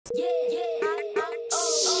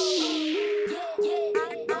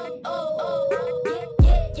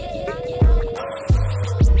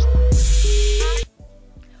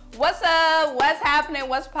happening?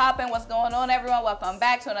 What's popping? What's going on, everyone? Welcome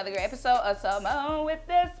back to another great episode of Simone with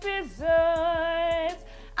the Sports.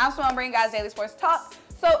 I'm Simone, bringing you guys daily sports talk.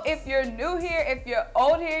 So if you're new here, if you're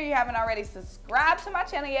old here, you haven't already subscribed to my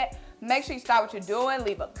channel yet, make sure you stop what you're doing,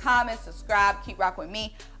 leave a comment, subscribe, keep rocking with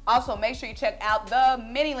me. Also, make sure you check out the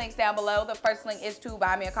many links down below. The first link is to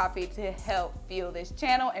buy me a coffee to help fuel this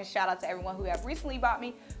channel, and shout out to everyone who have recently bought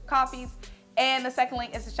me coffees. And the second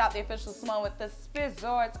link is to shop the official Simone with the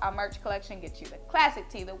Sports. Our merch collection gets you the classic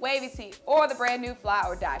tee, the wavy tee, or the brand new fly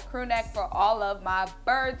or die crew neck for all of my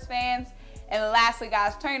Birds fans. And lastly,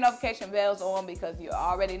 guys, turn your notification bells on because you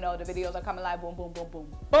already know the videos are coming live, boom, boom, boom,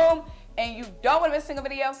 boom, boom. And you don't want to miss a single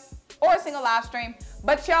video or a single live stream.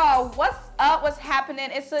 But y'all, what's up? What's happening?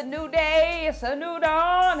 It's a new day. It's a new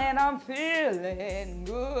dawn, and I'm feeling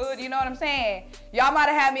good. You know what I'm saying? Y'all might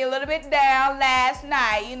have had me a little bit down last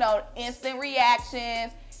night. You know, instant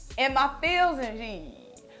reactions and my feels and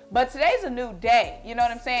shit. But today's a new day. You know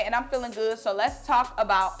what I'm saying? And I'm feeling good. So let's talk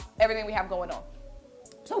about everything we have going on.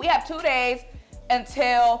 So we have 2 days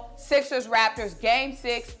until Sixers Raptors game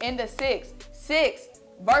 6 in the 6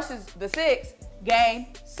 versus the 6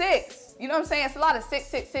 game 6. You know what I'm saying? It's a lot of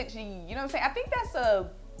 6. You know what I'm saying? I think that's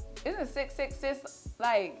isn't 6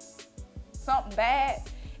 like something bad?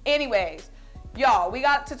 Anyways, y'all, we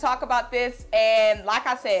got to talk about this, and like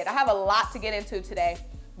I said, I have a lot to get into today,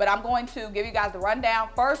 but I'm going to give you guys the rundown.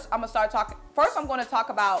 First, I'm going to talk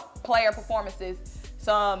about player performances,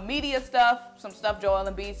 some media stuff, some stuff Joel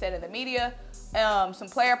Embiid said in the media, some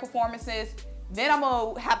player performances. Then I'm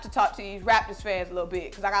going to have to talk to these Raptors fans a little bit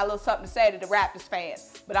because I got a little something to say to the Raptors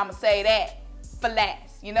fans. But I'm going to say that for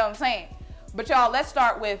last. You know what I'm saying? But y'all, let's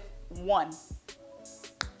start with one.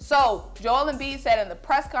 So Joel Embiid said in the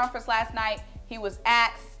press conference last night, he was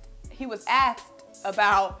asked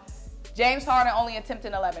about James Harden only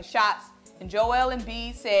attempting 11 shots. And Joel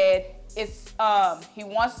Embiid said he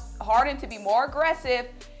wants Harden to be more aggressive.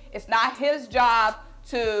 It's not his job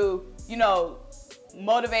to, you know,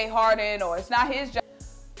 motivate Harden, or it's not his job.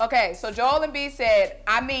 Okay, so Joel Embiid said,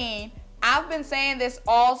 I've been saying this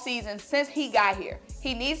all season since he got here.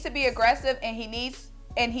 He needs to be aggressive, and he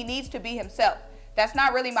needs to be himself. That's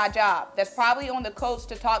not really my job. That's probably on the coach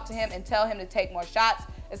to talk to him and tell him to take more shots,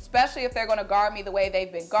 especially if they're going to guard me the way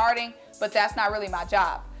they've been guarding, but that's not really my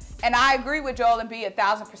job. And I agree with Joel Embiid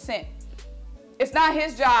 1,000%. It's not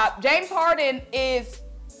his job. James Harden is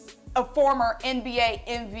a former NBA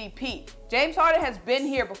MVP. James Harden has been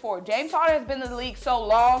here before. James Harden has been in the league so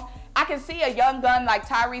long. I can see a young gun like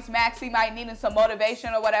TYRESE Maxey might need some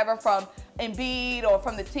motivation or whatever from Embiid or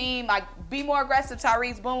from the team. Like, be more aggressive,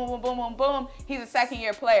 Tyrese. Boom, boom, boom, boom, boom. He's a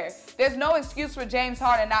second-year player. There's no excuse for James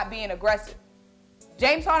Harden not being aggressive.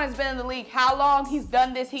 James Harden has been in the league how long? He's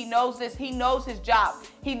done this. He knows this. He knows his job.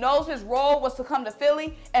 He knows his role was to come to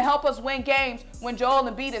Philly and help us win games when Joel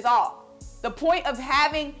Embiid is off. The point of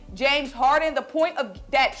having James Harden, the point of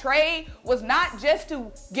that trade was not just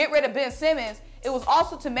to get rid of Ben Simmons. It was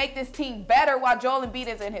also to make this team better while Joel Embiid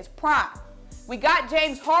is in his prime. We got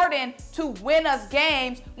James Harden to win us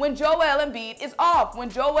games when Joel Embiid is off, when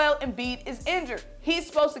Joel Embiid is injured. He's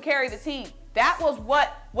supposed to carry the team. That was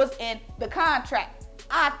what was in the contract,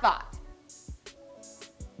 I thought.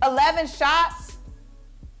 11 shots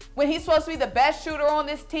when he's supposed to be the best shooter on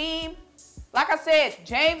this team. Like I said,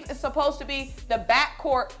 James is supposed to be the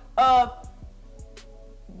backcourt of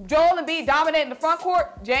Joel Embiid dominating the front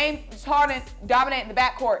court, James Harden dominating the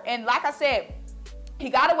backcourt. And like I said, he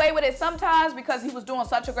got away with it sometimes because he was doing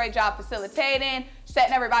such a great job facilitating,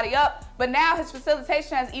 setting everybody up. But now his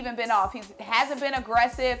facilitation has even been off. He hasn't been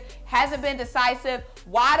aggressive, hasn't been decisive,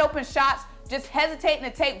 wide open shots, just hesitating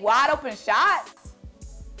to take wide open shots.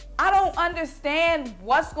 I don't understand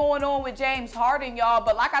what's going on with James Harden, y'all.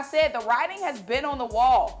 But like I said, the writing has been on the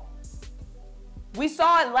wall. We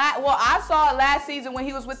saw it I saw it last season when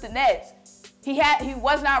he was with the Nets. He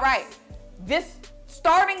was not right.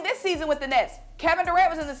 Starting this season with the Nets, Kevin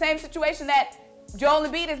Durant was in the same situation that Joel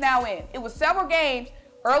Embiid is now in. It was several games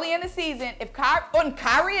early in the season.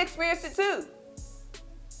 Kyrie experienced it too.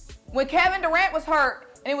 When Kevin Durant was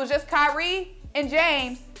hurt and it was just Kyrie and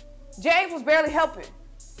James was barely helping.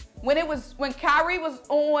 When Kyrie was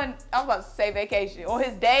on, I was about to say vacation, on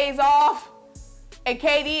his days off, and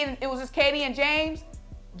it was just KD and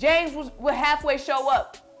James would halfway show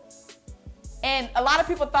up. And a lot of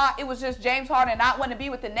people thought it was just James Harden not wanting to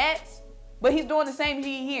be with the Nets, but he's doing the same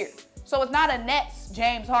thing here. So it's not a Nets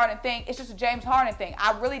James Harden thing, it's just a James Harden thing.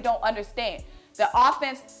 I really don't understand. The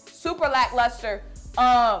offense, super lackluster.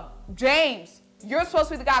 James, you're supposed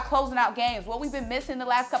to be the guy closing out games. What we've been missing the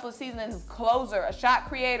last couple of seasons is a closer, a shot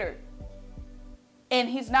creator. And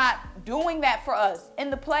he's not doing that for us in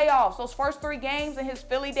the playoffs. Those first 3 games in his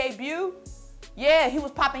Philly debut, yeah, he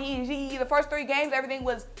was popping. The first 3 games, everything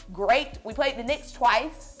was great. We played the Knicks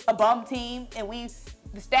twice, a bum team, and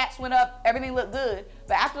the stats went up. Everything looked good.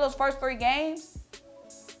 But after those first 3 games,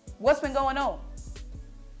 what's been going on?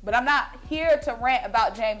 But I'm not here to rant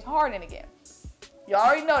about James Harden again. You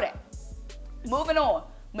already know that. Moving on,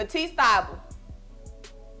 Matisse Thybulle.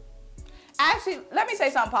 Actually, let me say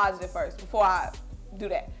something positive first before I do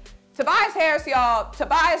that. Tobias Harris, y'all.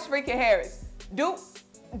 Tobias freaking Harris.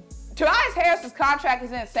 Tobias Harris's contract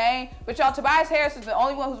is insane, but y'all, Tobias Harris is the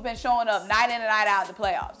only one who's been showing up night in and night out in the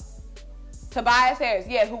playoffs. Tobias Harris,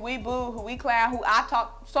 yeah, who we boo, who we clown, who I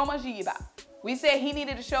talk so much G about. We said he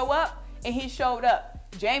needed to show up, and he showed up.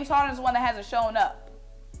 James Harden is the one that hasn't shown up.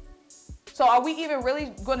 So are we even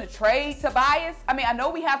really going to trade Tobias? I mean, I know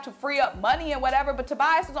we have to free up money and whatever, but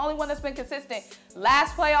Tobias is the only one that's been consistent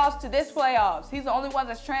last playoffs to this playoffs. He's the only one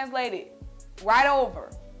that's translated right over.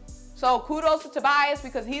 So kudos to Tobias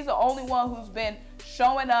because he's the only one who's been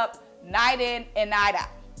showing up night in and night out.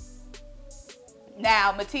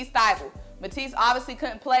 Now, Matisse Thybulle. Matisse obviously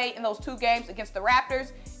couldn't play in those 2 games against the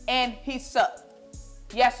Raptors, and he sucked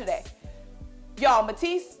yesterday. Y'all,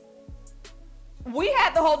 Matisse, we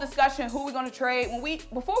had the whole discussion who we're going to trade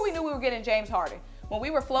before we knew we were getting James Harden. When we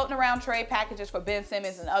were floating around trade packages for Ben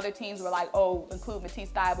Simmons and other teams were like, oh, include Matisse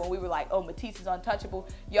Thybulle. We were like, oh, Matisse is untouchable.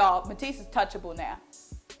 Y'all, Matisse is touchable now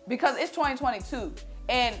because it's 2022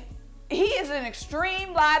 and he is an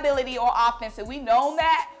extreme liability on offense, and we know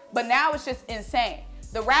that, but now it's just insane.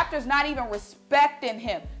 The Raptors not even respecting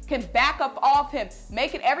him, can back up off him,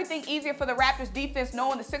 making everything easier for the Raptors defense,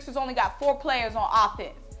 knowing the Sixers only got 4 players on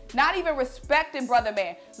offense. Not even respecting Brother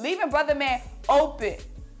Man, leaving Brother Man open,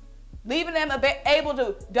 leaving them able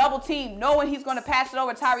to double team, knowing he's going to pass it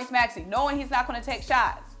over to TYRESE Maxey, knowing he's not going to take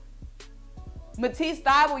shots. Matisse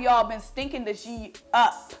Thybulle, y'all, been stinking the shit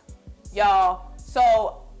up, y'all.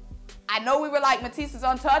 So I know we were like, Matisse is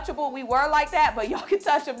untouchable. We were like that, but y'all can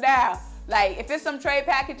touch him now. Like, if it's some trade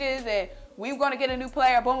packages and we're going to get a new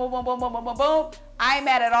player, boom, boom, boom, boom, boom, boom, boom, boom, I ain't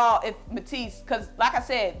mad at all if Matisse, because like I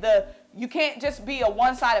said, you can't just be a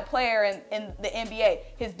one-sided player in the NBA.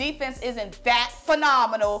 His defense isn't that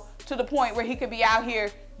phenomenal to the point where he could be out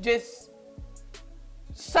here just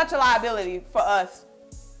such a liability for us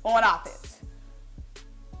on offense.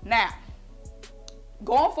 Now,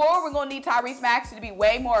 going forward, we're going to need TYRESE Maxey to be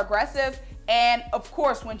way more aggressive. And, of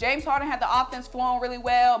course, when James Harden had the offense flowing really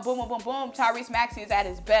well, boom, boom, boom, boom, TYRESE Maxey is at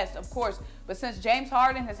his best, of course. But since James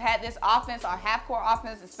Harden has had this offense, our half-court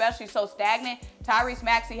offense especially, so stagnant, TYRESE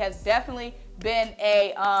Maxey has definitely been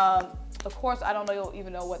a, of course, I don't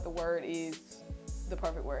even know what the word is, the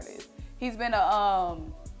perfect word is. He's been a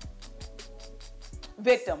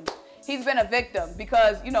victim. He's been a victim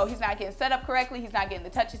because, you know, he's not getting set up correctly. He's not getting the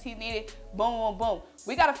touches he needed. Boom, boom, boom.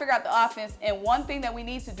 We got to figure out the offense. And one thing that we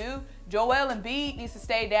need to do, Joel Embiid needs to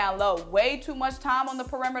stay down low. Way too much time on the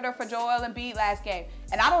perimeter for Joel Embiid last game.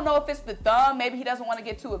 And I don't know if it's the thumb. Maybe he doesn't want to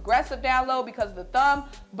get too aggressive down low because of the thumb.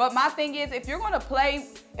 But my thing is, if you're going to play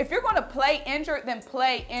injured, then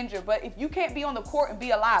play injured. But if you can't be on the court and be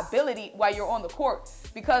a liability while you're on the court,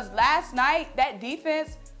 because last night, that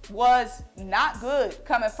defense was not good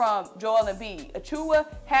coming from Joel Embiid. Achua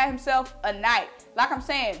had himself a night. Like I'm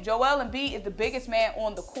saying, Joel Embiid is the biggest man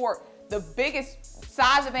on the court. The biggest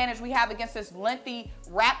size advantage we have against this lengthy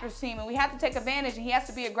Raptors team, and we have to take advantage, and he has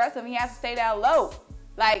to be aggressive, and he has to stay down low.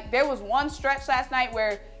 Like, there was one stretch last night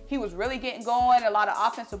where he was really getting going, a lot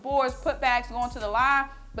of offensive boards, putbacks going to the line,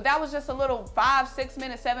 but that was just a little 5, 6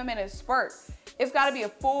 minute, 7 minute spurt. It's got to be a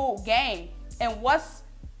full game. And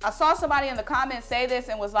I saw somebody in the comments say this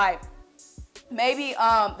and was like, maybe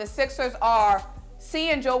the Sixers are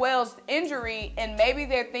seeing Joel's injury and maybe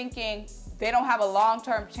they're thinking they don't have a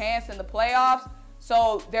long-term chance in the playoffs,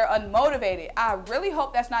 so they're unmotivated. I really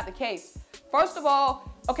hope that's not the case. First of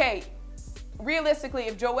all, okay, realistically,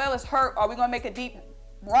 if Joel is hurt, are we going to make a deep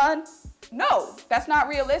run? No, that's not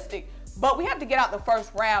realistic. But we have to get out the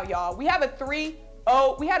first round, y'all. We have a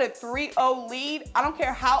 3-0. We had a 3-0 lead. I don't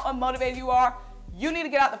care how unmotivated you are. You need to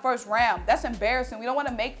get out the first round. That's embarrassing. We don't want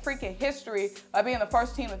to make freaking history by being the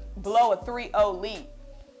first team to blow a 3-0 lead.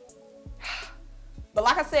 But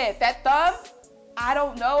like I said, that thumb, I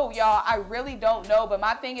don't know, y'all. I really don't know. But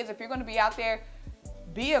my thing is, if you're going to be out there,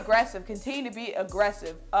 be aggressive. Continue to be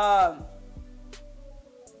aggressive. I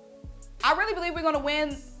really believe we're going to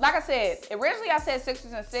win. Like I said, originally I said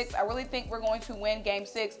Sixers in 6. I really think we're going to win Game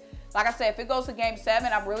 6. Like I said, if it goes to Game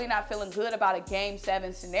 7, I'm really not feeling good about a Game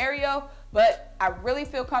 7 scenario. But I really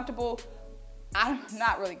feel comfortable. I'm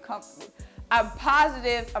not really comfortable. I'm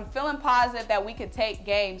positive. I'm feeling positive that we could take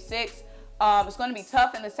Game 6. It's going to be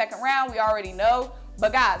tough in the second round. We already know.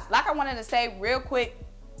 But guys, like I wanted to say real quick,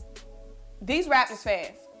 these Raptors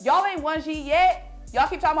fans, y'all ain't won G yet. Y'all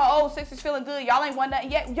keep talking about, oh, Sixers feeling good. Y'all ain't won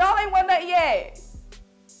nothing yet. Y'all ain't won nothing yet.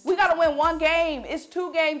 We got to win one game. It's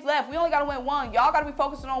 2 games left. We only got to win one. Y'all got to be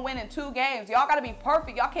focusing on winning 2 games. Y'all got to be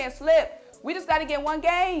perfect. Y'all can't slip. We just got to get 1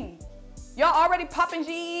 game. Y'all already popping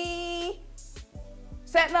G,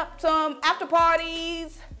 setting up some after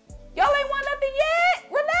parties. Y'all ain't won nothing yet.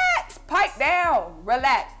 Relax. Pipe down.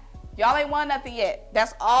 Relax. Y'all ain't won nothing yet.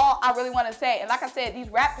 That's all I really want to say. And like I said, these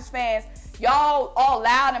Raptors fans, y'all all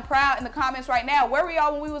loud and proud in the comments right now. Where were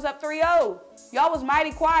y'all when we was up 3-0? Y'all was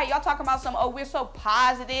mighty quiet. Y'all talking about some, oh, we're so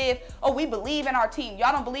positive. Oh, we believe in our team.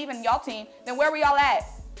 Y'all don't believe in y'all team. Then where were y'all at?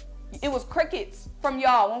 It was crickets from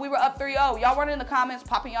y'all when we were up 3-0. Y'all weren't in the comments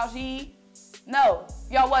popping y'all G. No,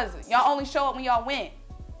 y'all wasn't. Y'all only show up when y'all win.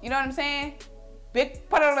 You know what I'm saying? Big.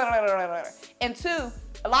 And 2,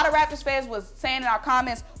 a lot of Raptors fans was saying in our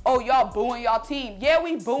comments, oh, y'all booing y'all team. Yeah,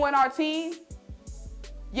 we booing our team.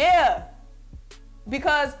 Yeah.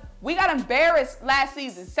 Because we got embarrassed last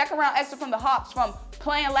season. Second round exit from the Hawks, from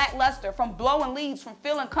playing lackluster, from blowing leads, from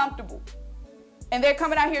feeling comfortable. And they're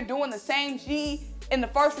coming out here doing the same G in the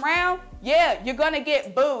first round. Yeah, you're going to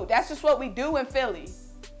get booed. That's just what we do in Philly.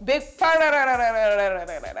 Big.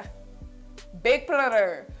 Big.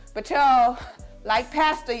 But y'all, like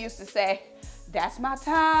Pastor used to say, that's my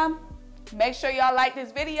time. Make sure y'all like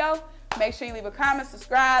this video. Make sure you leave a comment,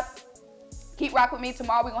 subscribe. Keep rocking with me.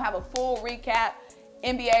 Tomorrow we're going to have a full recap,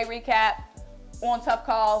 NBA recap on Tough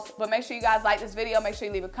Calls. But make sure you guys like this video. Make sure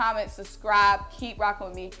you leave a comment, subscribe. Keep rocking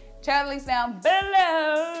with me. Channel links down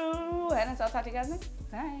below. And I'll talk to you guys next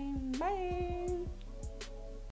time. Bye.